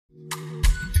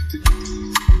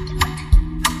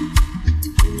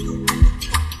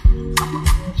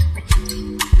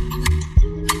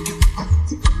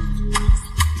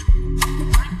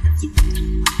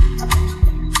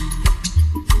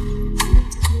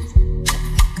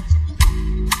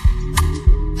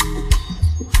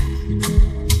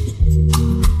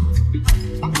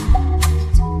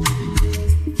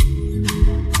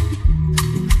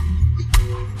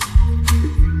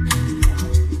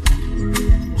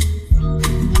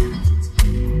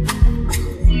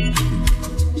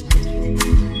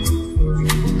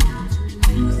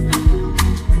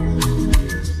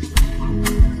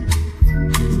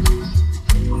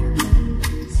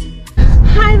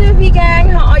Vee Gang,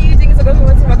 how are you doing? So welcome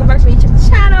back to my YouTube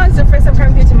channel. It's the first time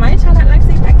coming through to my channel. I'd like to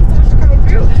say thank you so much for coming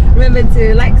through. Remember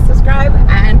to like, subscribe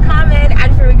and comment,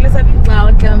 and for regular subs,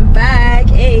 welcome back.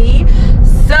 Hey,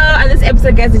 so on this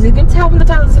episode, guys, as you can tell from the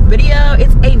title of this video,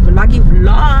 it's a vloggy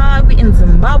vlog. We're in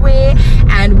Zimbabwe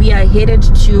and we are headed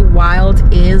to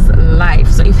Wild is Life.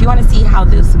 So if you want to see how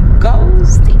this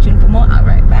goes, stay tuned for more. I'll be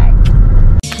right back.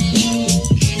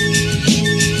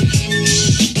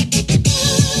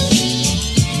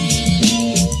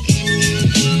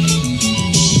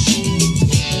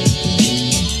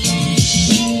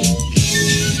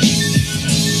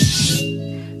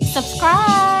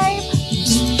 Subscribe.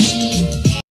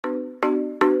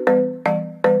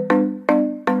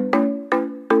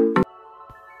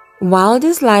 Wild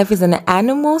is Life is an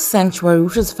animal sanctuary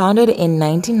which was founded in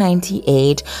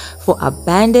 1998 for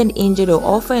abandoned, injured or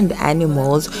orphaned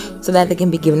animals so that they can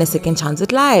be given a second chance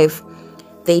at life.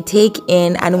 They take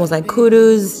in animals like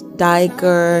kudus,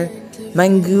 duiker,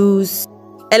 mongoose,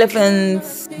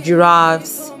 elephants,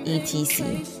 giraffes,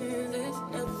 etc.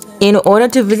 In order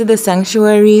to visit the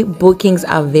sanctuary, bookings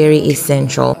are very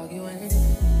essential.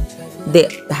 They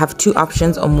have two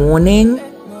options, a morning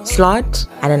slot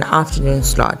and an afternoon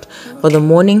slot. For the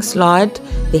morning slot,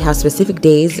 they have specific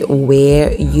days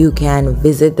where you can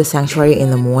visit the sanctuary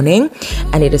in the morning,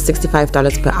 and it is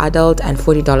 $65 per adult and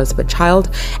 $40 per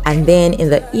child. And then in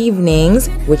the evenings,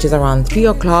 which is around 3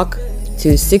 o'clock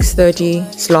to 6:30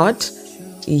 slot,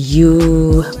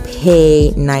 you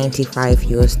pay $95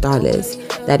 US.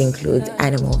 That includes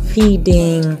animal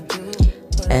feeding,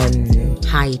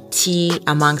 high tea,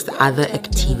 amongst other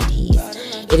activities.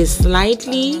 It is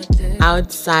slightly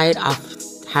outside of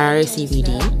Harare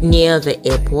CBD, near the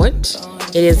airport.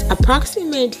 It is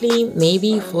approximately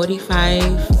maybe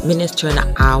 45 minutes to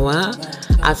an hour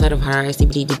outside of Harare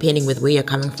CBD, depending with where you're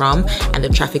coming from and the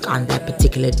traffic on that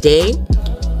particular day.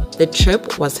 The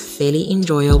trip was fairly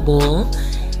enjoyable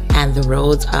and the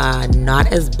roads are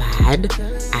not as bad,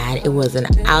 and it was an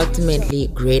ultimately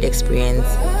great experience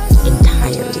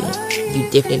entirely. You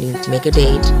definitely need to make a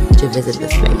date to visit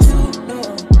this place.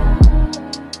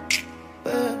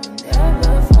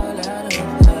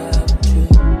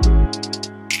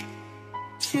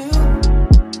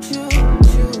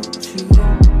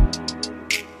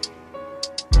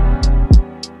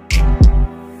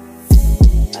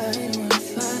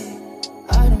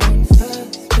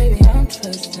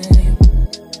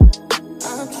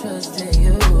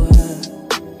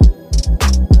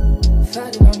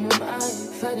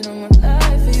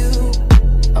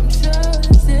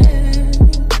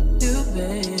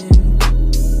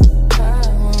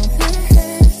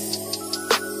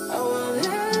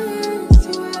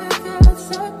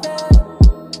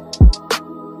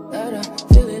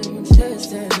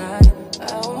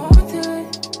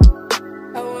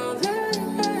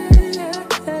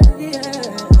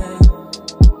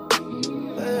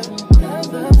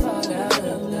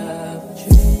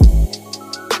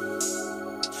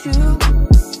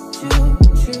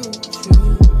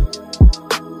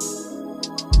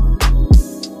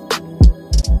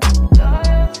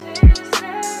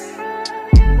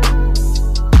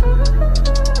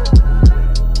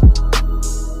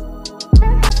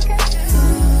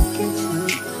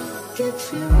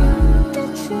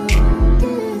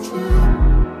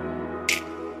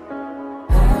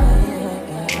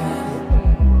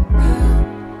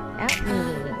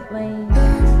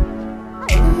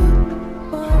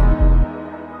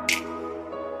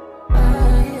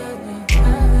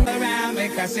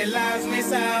 Cause she loves me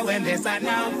so when this I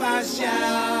know for sure.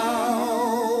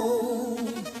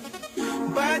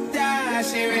 But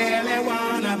does she really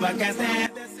wanna, but can't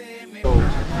stand to see me.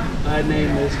 Her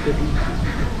name is Kadiki,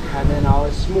 and then our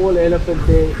small elephant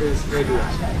there is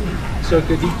Elliot. So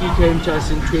Kadiki came to us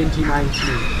in 2019.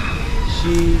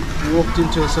 She walked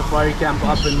into a safari camp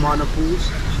up in Monopools.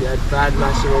 She had bad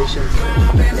lacerations.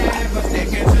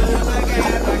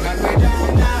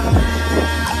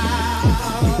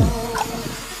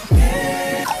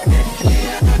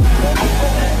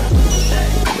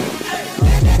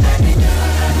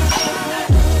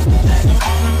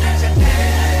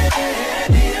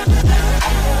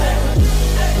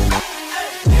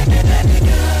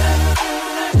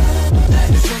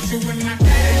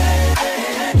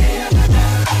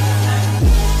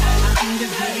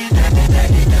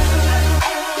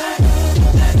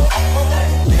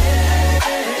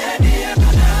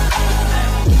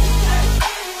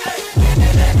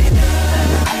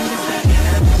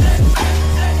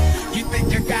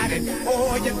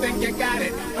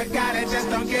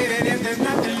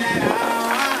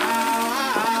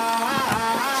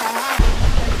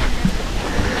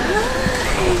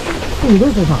 so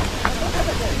with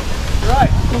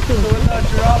our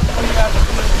giraffe, we have to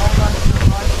hold on to the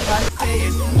right side.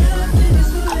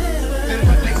 Then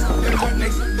what next? Then what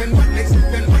next? Then what next?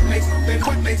 Then what next? Then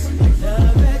what next?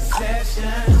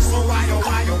 So why, oh,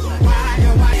 why, oh, why,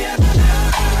 oh, why,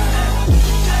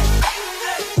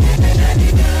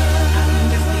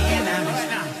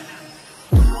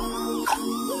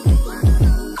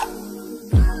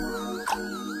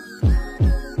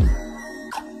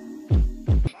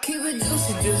 Keep it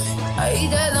juicy, juicy. I eat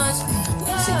that lunch.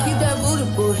 She keep that booty,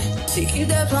 booty. She keep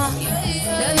that plump.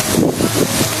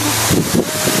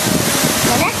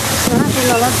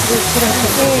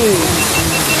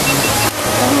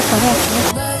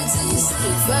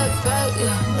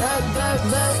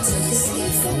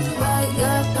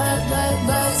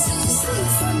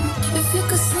 If you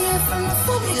could see it from the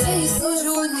phone, you tell you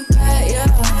social in the cat, yeah.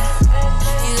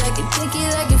 You like it thick, you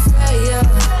like it fat, yeah.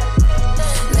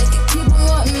 Like it keep on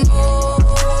wanting more.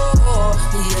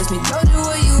 He asked me, told you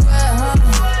where you at, huh?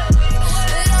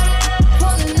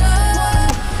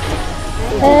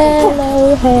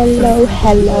 Hello, hello,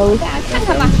 hello.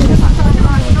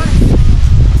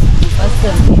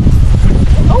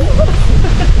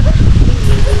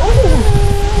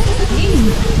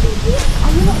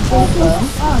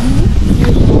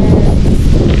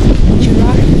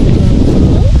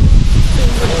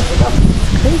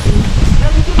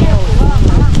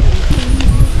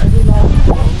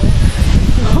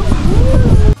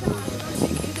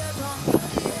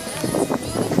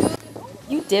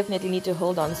 You definitely need to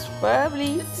hold on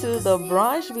firmly to the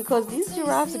branch because this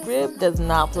giraffe's grip does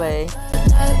not play.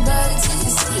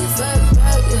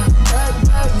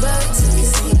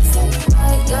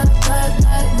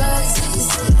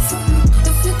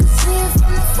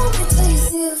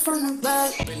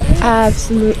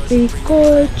 Absolutely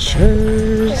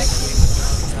gorgeous.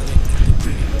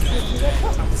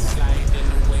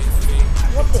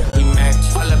 we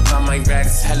match all up on my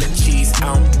racks, hella cheese,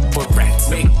 I don't put racks.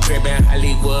 Big crib in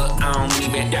Hollywood, I don't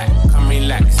even that. Come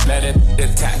relax, let it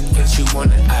attack, get you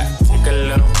wanna act. Take a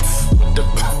look with the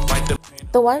pop, right the.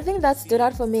 The one thing that stood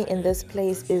out for me in this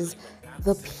place is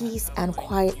the peace and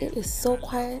quiet. It is so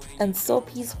quiet and so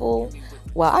peaceful.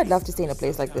 Wow, I'd love to stay in a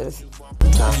place like this.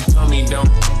 Tell me don't,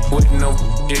 with no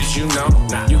is you know.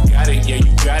 Nah, you got it, yeah,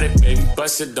 you got it, baby.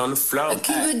 Bust it on the floor.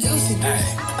 Keep it juicy,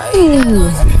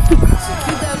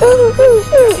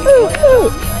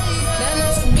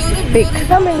 They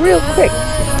coming real quick.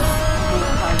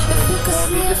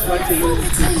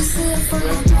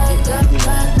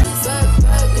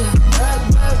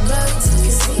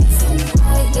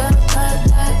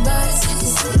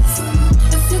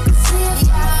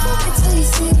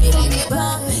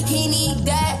 He need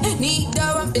that, need the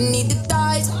rump and need the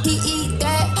thighs. He eat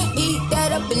that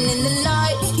up and in the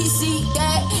night. He see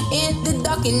that in the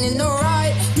dark and in the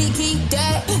right. He keep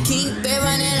it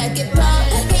running like it pump.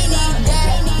 He need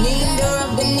that, need the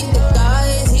rump and need the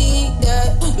thighs. He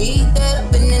eat that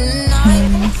up and in the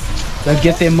night. They'll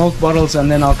get their milk bottles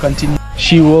and then I'll continue.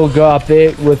 She will go up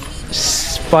there with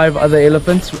 5 other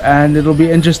elephants and it'll be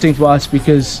interesting for us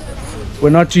because we're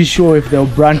not too sure if they'll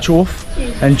branch off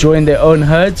and join their own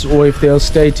herds or if they'll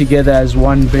stay together as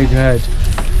one big herd.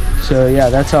 So yeah,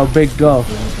 that's our big girl.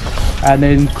 And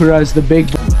then Kura's the big.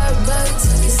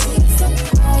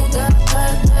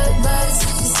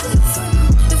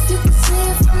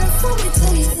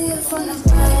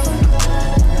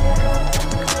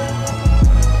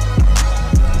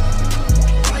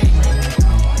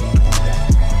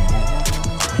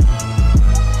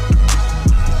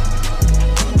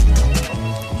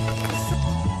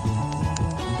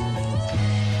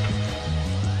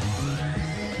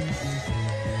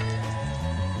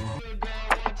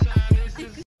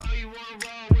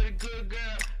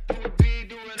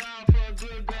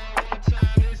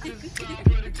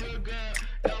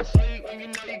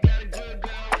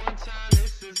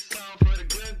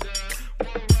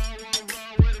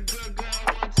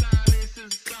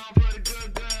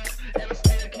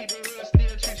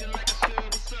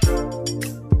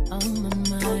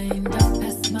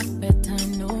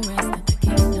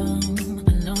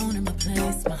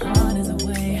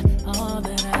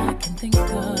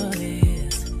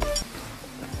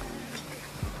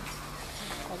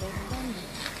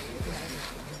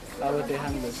 With their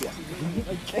handlers, yeah.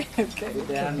 Okay. With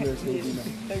their handlers, they do know.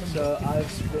 So I've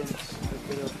spent a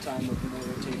bit of time with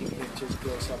Mora taking pictures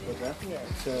close up with her.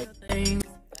 So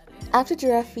After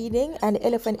giraffe feeding and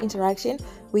elephant interaction,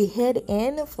 we head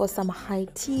in for some high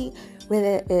tea where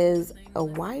there is a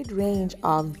wide range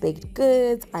of baked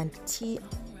goods and tea.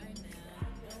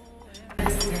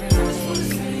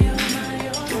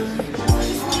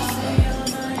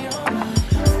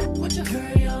 Put your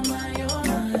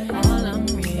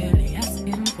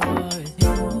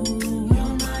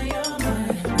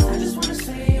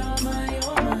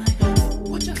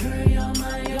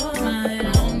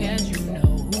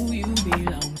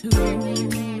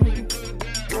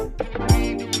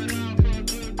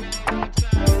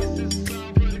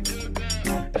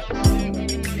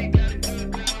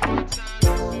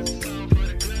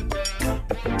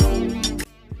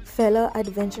fellow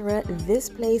adventurer, this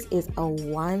place is a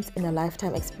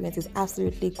once-in-a-lifetime experience. It's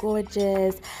absolutely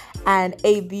gorgeous and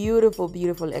a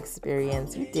beautiful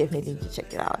experience. You definitely need to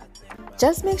check it out.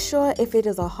 Just make sure if it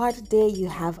is a hot day, you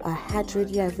have a hat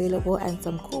ready available and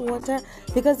some cool water,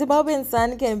 because Zimbabwean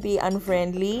sun can be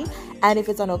unfriendly. And if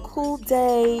it's on a cool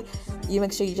day, you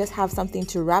make sure you just have something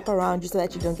to wrap around you so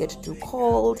that you don't get too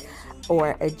cold,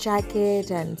 or a jacket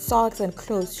and socks and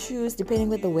closed shoes depending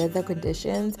with the weather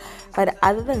conditions. But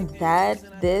other than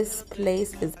that, this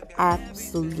place is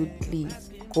absolutely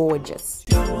gorgeous.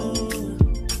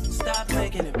 Stop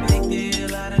making a big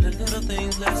deal out of the little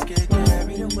things, let's get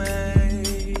carried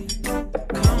away.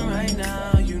 Come right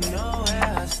now, you know where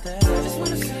I stay. I just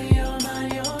wanna say you're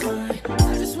mine, you're mine.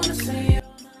 I just wanna say you're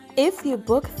mine. If you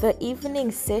book the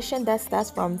evening session that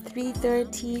starts from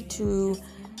 3:30 to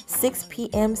 6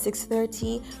 p.m.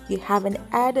 6:30, you have an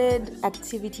added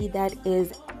activity that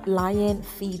is lion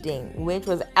feeding, which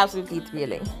was absolutely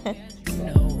thrilling.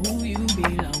 Know who you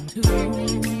belong to.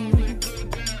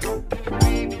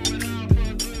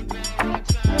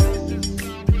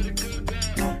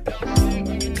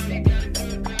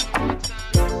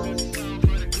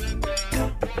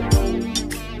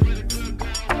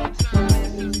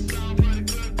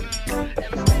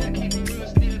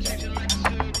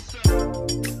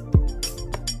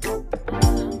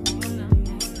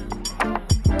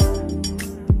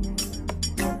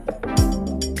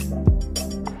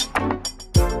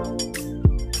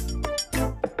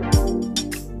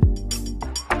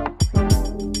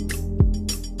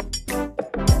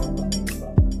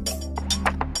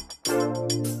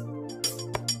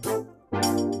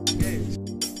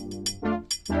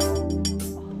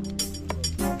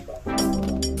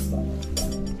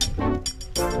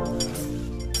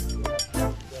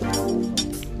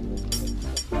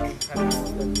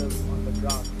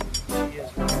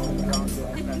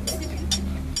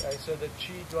 So the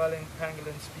tree-dwelling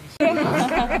pangolin species.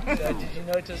 So did you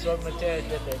notice what Mateo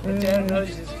did there? Mateo knows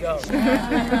his girl. He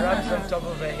rubs on top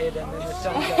of her head and then the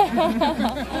tongue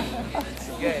comes.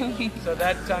 Okay, so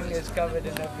that tongue is covered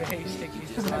in a very sticky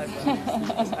saliva.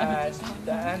 And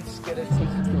the ants get it.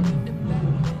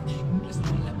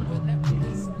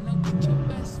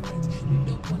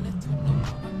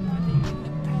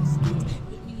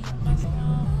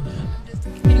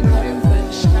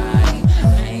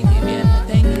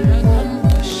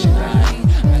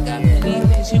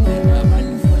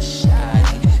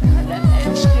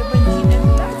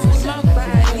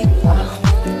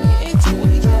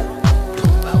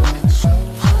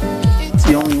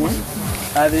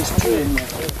 There's two in there.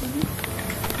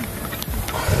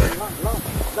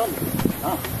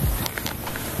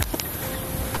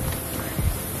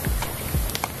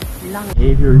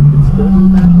 Behavior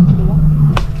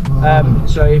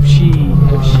so if she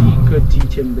could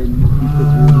teach him, then he could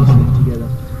release them together.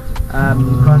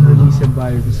 You can't release him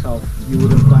by himself. You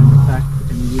wouldn't find the pack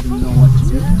and you wouldn't know what to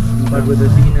do. But with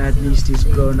Athena, at least he's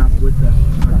grown up with her.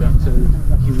 So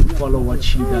he would follow what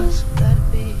she does.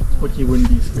 But he wouldn't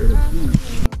be scared.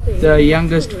 The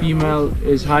youngest female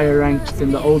is higher ranked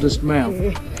than the oldest male.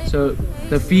 So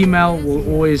the female will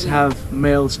always have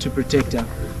males to protect her.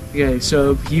 Okay,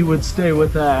 so he would stay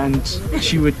with her and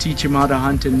she would teach him how to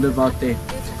hunt and live out there.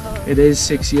 It is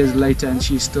 6 years later and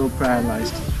she's still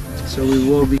paralyzed. So we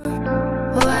will be...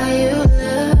 Why you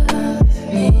love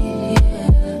me?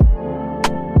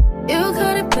 You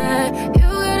got it bad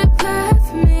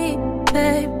for me,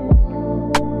 babe.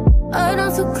 I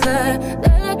don't so glad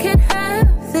that I can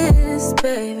have this,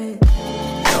 baby.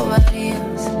 Nobody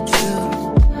else true.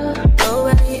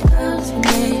 Nobody else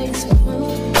makes me.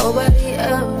 Nobody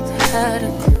else had a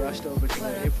clue. We rushed over to the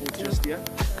airport just here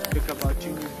to pick up our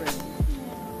two new friends.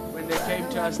 When they came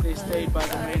to us, they stayed by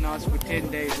the main house for 10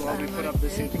 days while we put up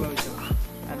this enclosure.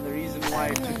 And the reason why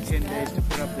it took 10 days to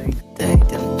put up the enclosure. They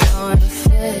don't know how to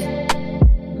fit.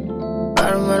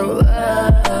 I don't matter what I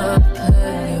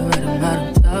play. Right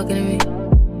about them talking to me.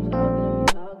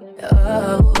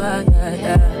 Oh,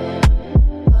 yeah.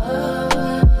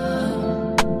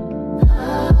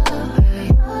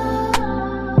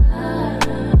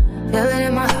 Feel it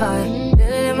in my heart, feel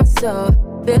it in my soul,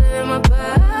 feel it in my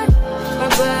body,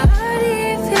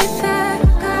 feels like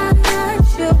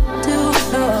you do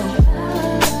know.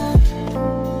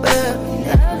 But we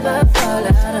never fall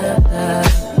out of love.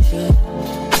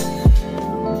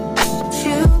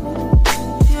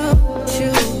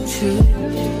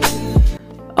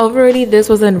 Overall, this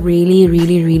was a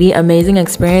really amazing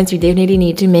experience. You definitely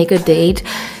need to make a date,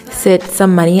 set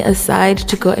some money aside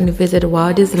to go and visit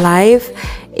Wildest Life.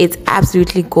 It's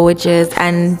absolutely gorgeous,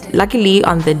 and luckily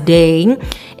on the day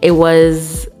it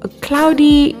was a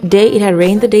cloudy day. It had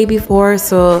rained the day before,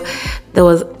 so there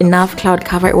was enough cloud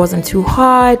cover. It wasn't too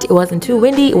hot, it wasn't too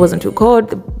windy, it wasn't too cold.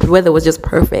 The weather was just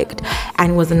perfect,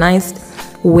 and it was a nice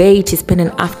way to spend an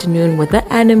afternoon with the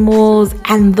animals,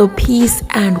 and the peace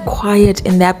and quiet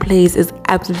in that place is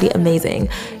absolutely amazing.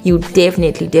 You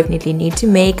definitely need to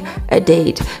make a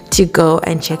date to go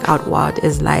and check out Wild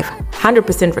is Life.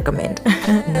 100% recommend.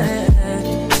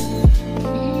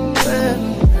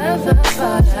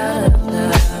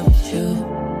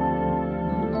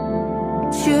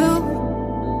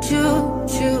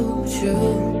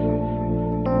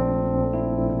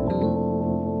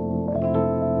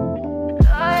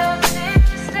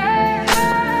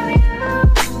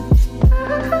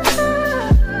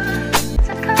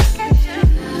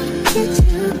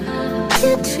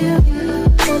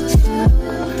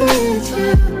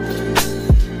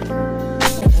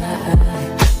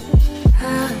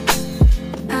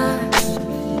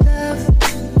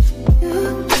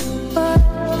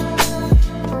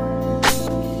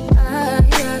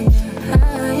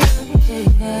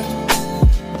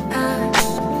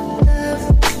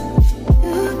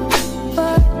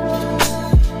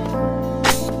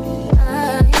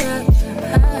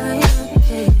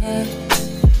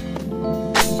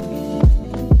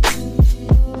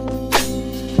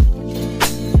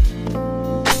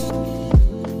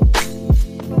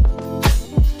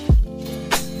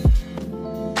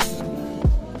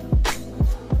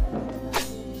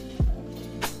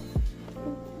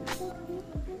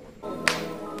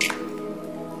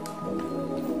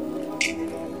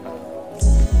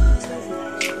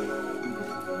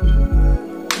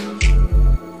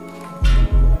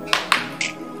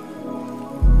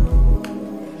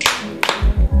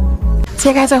 So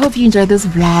yeah guys, I hope you enjoyed this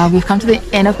vlog. We've come to the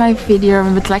end of my video.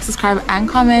 Remember to like, subscribe and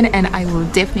comment, and I will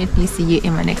definitely see you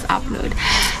in my next upload.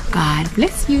 God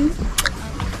bless you.